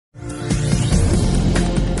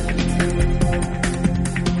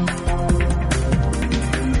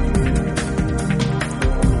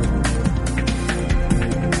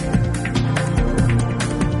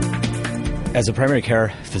As a primary care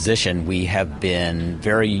physician, we have been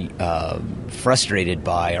very frustrated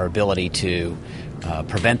by our ability to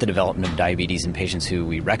prevent the development of diabetes in patients who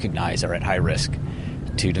we recognize are at high risk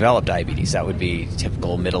to develop diabetes. That would be a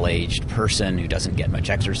typical middle-aged person who doesn't get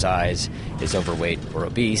much exercise, is overweight or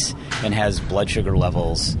obese, and has blood sugar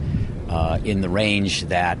levels in the range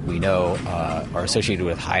that we know are associated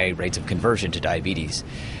with high rates of conversion to diabetes.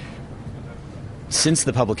 Since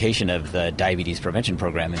the publication of the Diabetes Prevention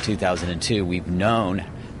Program in 2002, we've known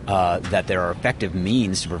that there are effective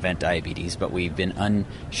means to prevent diabetes, but we've been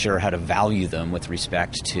unsure how to value them with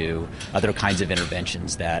respect to other kinds of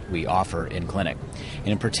interventions that we offer in clinic. And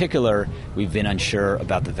in particular, we've been unsure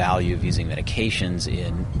about the value of using medications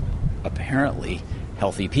in apparently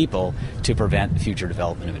healthy people to prevent future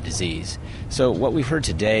development of a disease. So what we've heard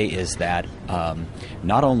today is that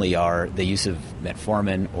not only are the use of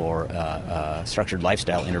metformin or structured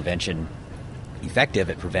lifestyle intervention effective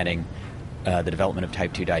at preventing the development of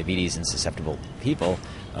type 2 diabetes in susceptible people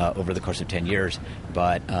over the course of 10 years,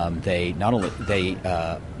 but they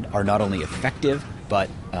are not only effective, but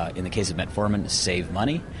in the case of metformin, save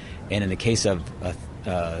money, and in the case of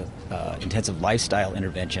intensive lifestyle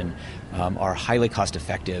intervention, are highly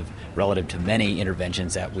cost-effective relative to many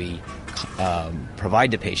interventions that we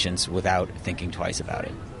provide to patients without thinking twice about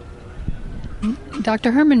it.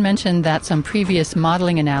 Dr. Herman mentioned that some previous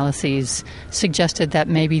modeling analyses suggested that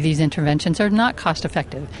maybe these interventions are not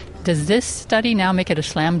cost-effective. Does this study now make it a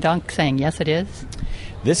slam dunk saying, yes, it is?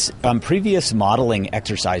 This previous modeling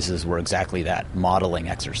exercises were exactly that, modeling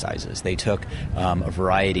exercises. They took a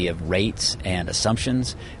variety of rates and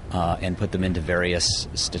assumptions and put them into various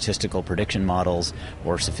statistical prediction models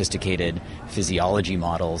or sophisticated physiology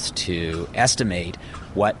models to estimate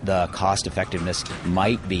what the cost effectiveness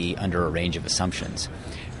might be under a range of assumptions.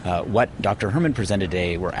 What Dr. Herman presented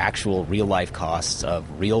today were actual real-life costs of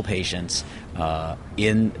real patients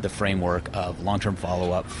in the framework of long-term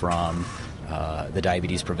follow-up from the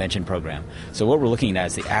Diabetes Prevention Program. So what we're looking at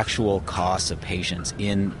is the actual costs of patients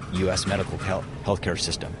in U.S. medical healthcare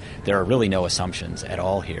system. There are really no assumptions at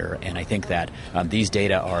all here, and I think that these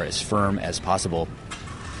data are as firm as possible,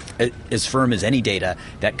 as firm as any data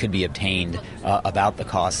that could be obtained about the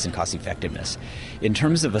costs and cost effectiveness. In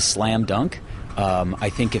terms of a slam dunk, I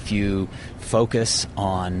think if you focus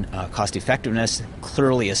on cost effectiveness,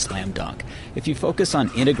 clearly a slam dunk. If you focus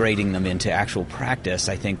on integrating them into actual practice,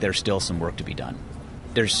 I think there's still some work to be done.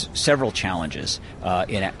 There's several challenges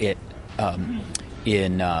in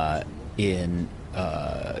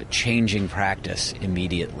changing practice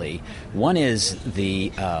immediately. One is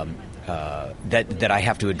that I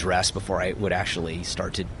have to address before I would actually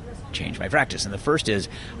start to change my practice. And the first is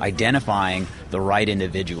identifying the right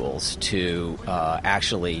individuals to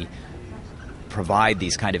actually provide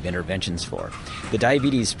these kind of interventions for. The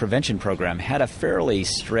Diabetes Prevention Program had a fairly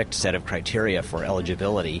strict set of criteria for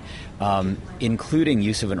eligibility, including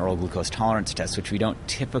use of an oral glucose tolerance test, which we don't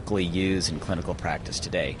typically use in clinical practice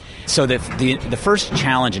today. So the first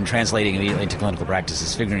challenge in translating immediately into clinical practice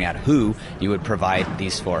is figuring out who you would provide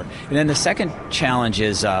these for. And then the second challenge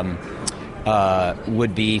is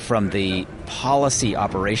would be from the policy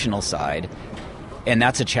operational side, and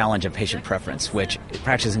that's a challenge of patient preference, which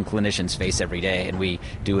practicing clinicians face every day, and we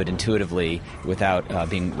do it intuitively without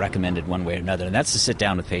being recommended one way or another. And that's to sit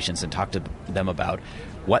down with patients and talk to them about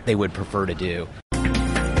what they would prefer to do.